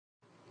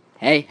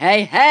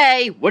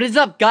Hey, what is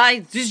up,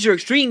 guys? This is your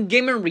extreme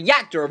gamer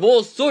reactor of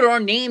old Sodor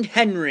named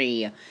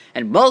Henry,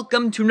 and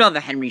welcome to another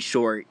Henry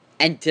Short.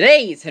 And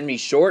today's Henry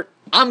Short,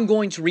 I'm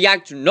going to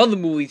react to another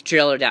movie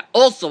trailer that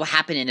also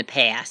happened in the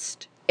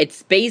past.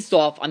 It's based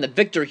off on the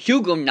Victor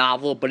Hugo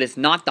novel, but it's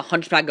not The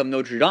Hunchback of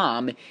Notre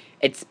Dame.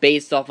 It's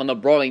based off on the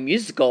Broadway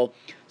musical,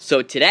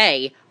 so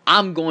today,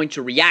 I'm going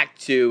to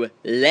react to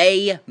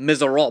Les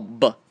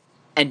Misérables.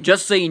 And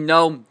just so you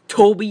know,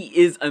 Toby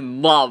is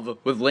in love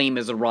with Les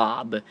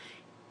Misérables.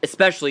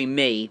 Especially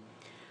me.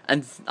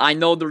 And I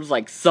know there's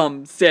like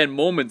some sad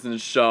moments in the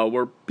show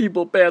where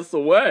people pass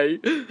away.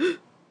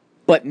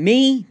 But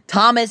me,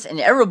 Thomas,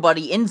 and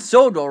everybody in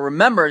Sodor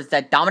remembers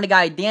that Dominic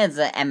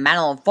Danza and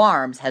Madeline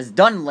Farms has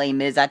done Les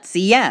Mis at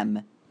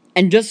CM.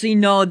 And just so you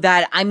know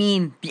that,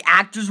 the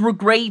actors were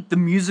great, the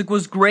music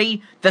was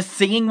great, the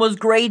singing was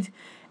great.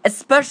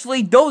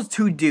 Especially those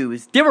two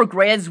dudes, they were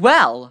great as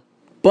well.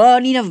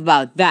 But enough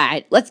about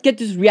that, let's get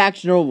this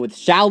reaction over with,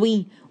 shall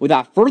we?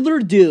 Without further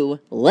ado,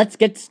 let's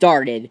get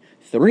started.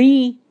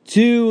 3,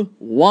 2,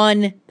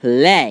 1,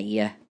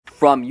 play.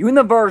 From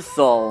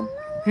Universal.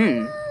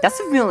 That's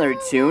a familiar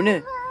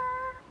tune.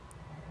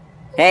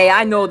 Hey,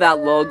 I know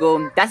that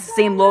logo. That's the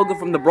same logo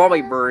from the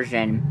Broadway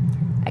version.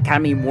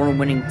 Academy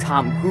Award-winning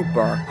Tom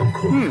Hooper.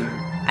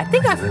 I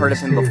think I've heard of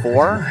him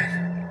before.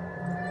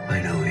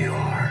 I know you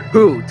are.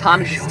 Who?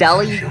 Tom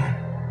Costelli?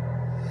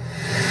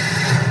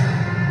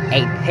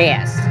 A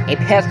pass. A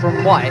pass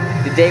from what?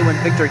 The day when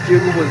Victor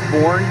Hugo was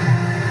born?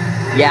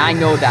 Yeah, I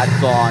know that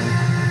song.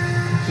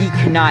 He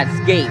cannot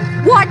escape.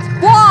 What?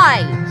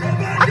 Why?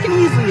 I can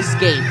easily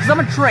escape, because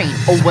I'm a train.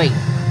 Oh, wait.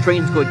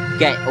 Trains could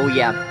get,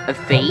 a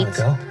fate?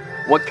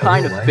 What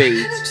kind of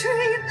fate?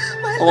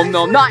 Oh,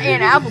 no, not Anne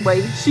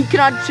Hathaway. She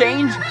cannot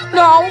change.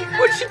 No,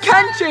 but she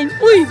can change.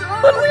 Please,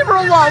 leave her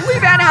alone.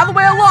 Leave Anne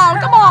Hathaway alone.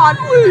 Come on,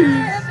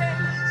 please.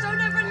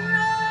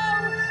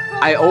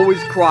 I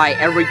always cry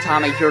every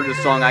time I hear the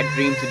song I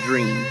Dream to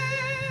Dream.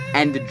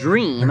 And the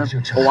dream,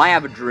 I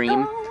have a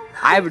dream.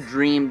 I have a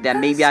dream that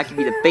maybe I could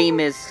be the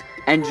famous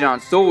engine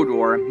on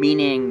Sodor,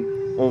 meaning,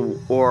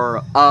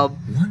 of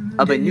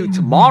a new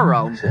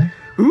tomorrow.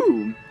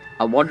 Ooh,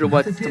 I wonder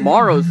what's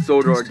tomorrow's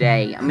Sodor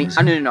day.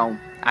 No,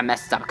 I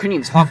messed up. I couldn't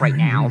even talk right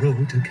now.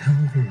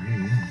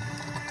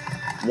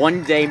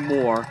 One day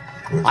more.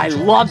 I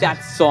love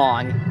that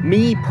song.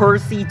 Me,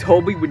 Percy,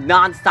 Toby would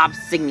not stop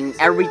singing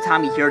every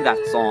time you hear that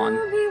song.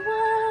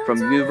 From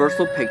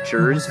Universal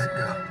Pictures.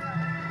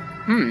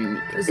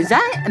 Is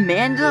that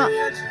Amanda?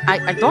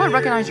 I thought I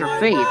recognized her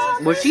face.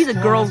 Was she the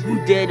girl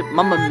who did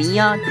Mamma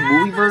Mia, the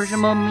movie version of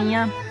Mamma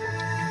Mia?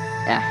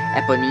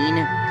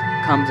 Eponine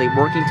comes a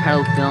working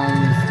title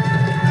films.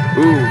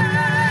 Ooh.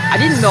 I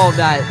didn't know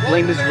that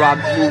Les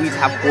Miserables movies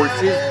have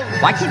horses.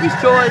 Why can't they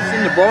show us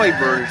in the Broadway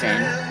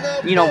version?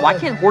 Why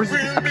can't horses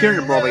appear in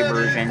the Broadway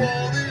version?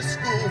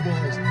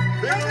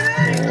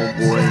 Oh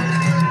boy.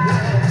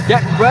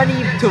 Get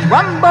ready to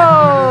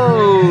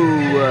rumble!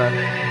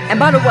 And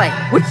by the way,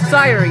 which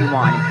side are you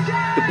on?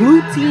 The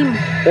blue team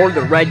or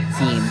the red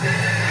team?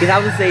 Because I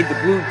would say the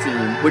blue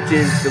team, which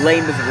is the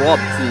Les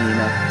Miserables team.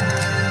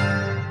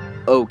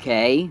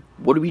 Okay,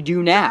 what do we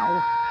do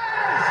now?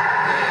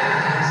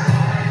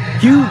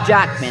 Hugh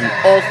Jackman,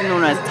 also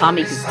known as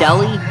Tommy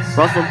Costelli,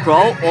 Russell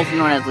Crowe, also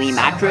known as Lee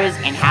Mattress,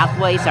 Anne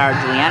Hathaway, Sarah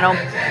Giuliano,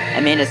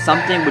 Amanda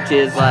Something, which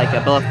is like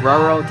Bella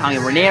Ferrero, Tommy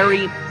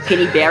Ranieri,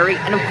 Katy Barry,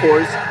 and of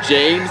course,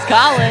 James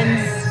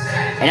Collins.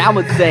 And I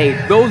would say,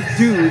 those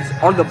dudes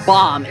are the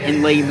bomb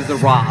in Les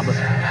Miserables.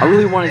 I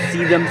really want to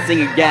see them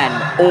sing again,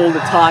 all the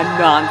time,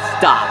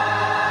 non-stop.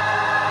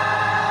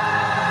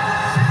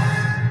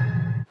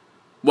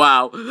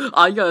 Wow,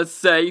 I gotta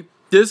say,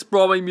 this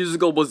Broadway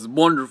musical was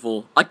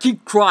wonderful. I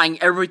keep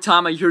crying every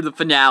time I hear the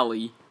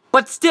finale.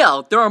 But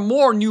still, there are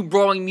more new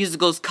Broadway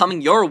musicals coming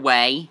your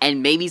way,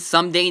 and maybe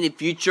someday in the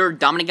future,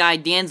 Dominic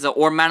Danza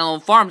or Madeline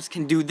Farms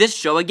can do this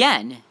show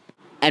again.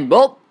 And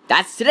well,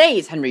 that's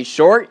today's Henry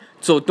Short,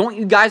 so don't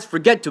you guys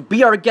forget to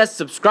be our guest,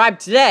 subscribe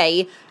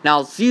today, and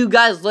I'll see you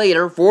guys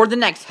later for the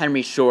next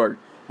Henry Short.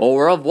 Au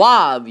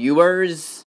revoir, viewers.